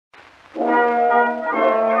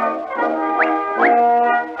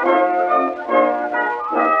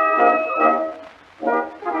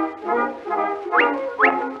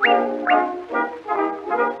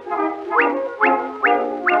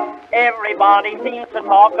Everybody seems to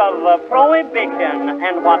talk of prohibition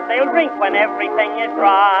and what they'll drink when everything is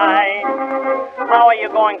right. How are you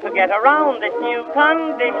going to get around this new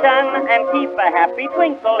condition and keep a happy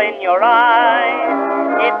twinkle in your eye?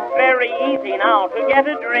 It's very easy now to get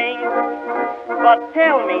a drink, but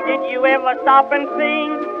tell me, did you ever stop and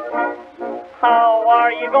think? How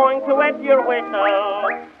are you going to wet your whistle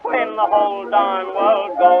when the whole darn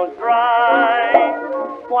world goes dry?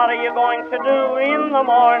 What are you going to do in the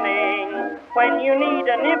morning when you need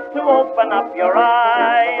a nip to open up your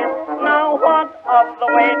eyes? Now what of the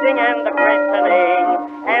wedding and the christening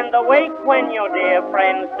and the wake when your dear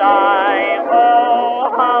friends die?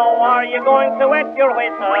 Oh, how are you going to wet your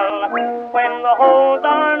whistle when the whole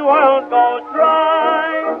darn world goes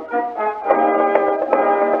dry?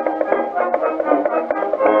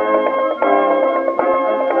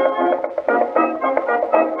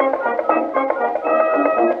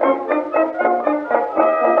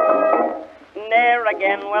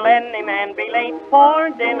 Again will any man be late for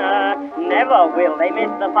dinner, never will they miss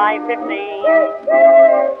the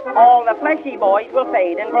 5:15. All the fleshy boys will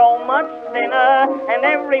fade and grow much thinner, and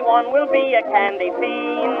everyone will be a candy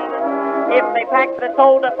fiend. If they pack the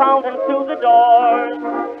soda fountains to the doors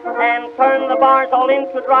and turn the bars all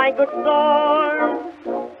into dry goods stores,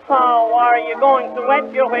 how are you going to wet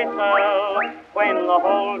your whistle when the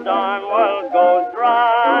whole darn world goes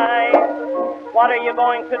dry? What are you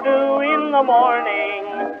going to do in the morning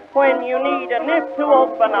when you need a nip to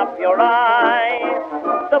open up your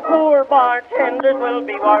eyes? The poor bartenders will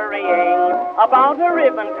be worrying about a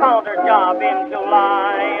ribbon counter job in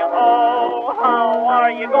July. Oh, how are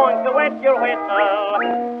you going to wet your whistle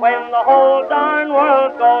when the whole darn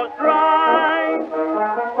world goes dry?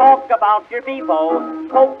 Talk about your Bevo,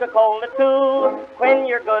 Coca-Cola too. When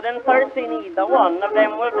you're good and thirsty, neither one of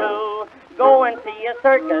them will do. Go and see a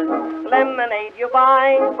circus, lemonade you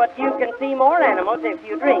buy, but you can see more animals if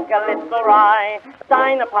you drink a little rye.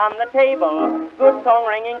 Sign upon the table, good song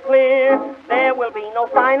ringing clear, there will be no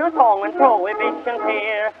sign or song when prohibition's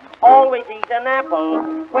here. Always eat an apple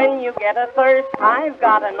when you get a thirst. I've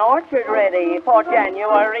got an orchard ready for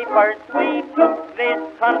January 1st. We took this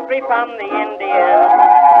country from the Indians.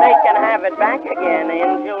 They can have it back again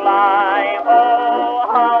in July. Oh,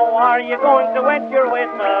 how are you going to wet your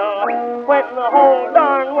whistle when the whole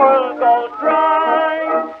darn world goes dry?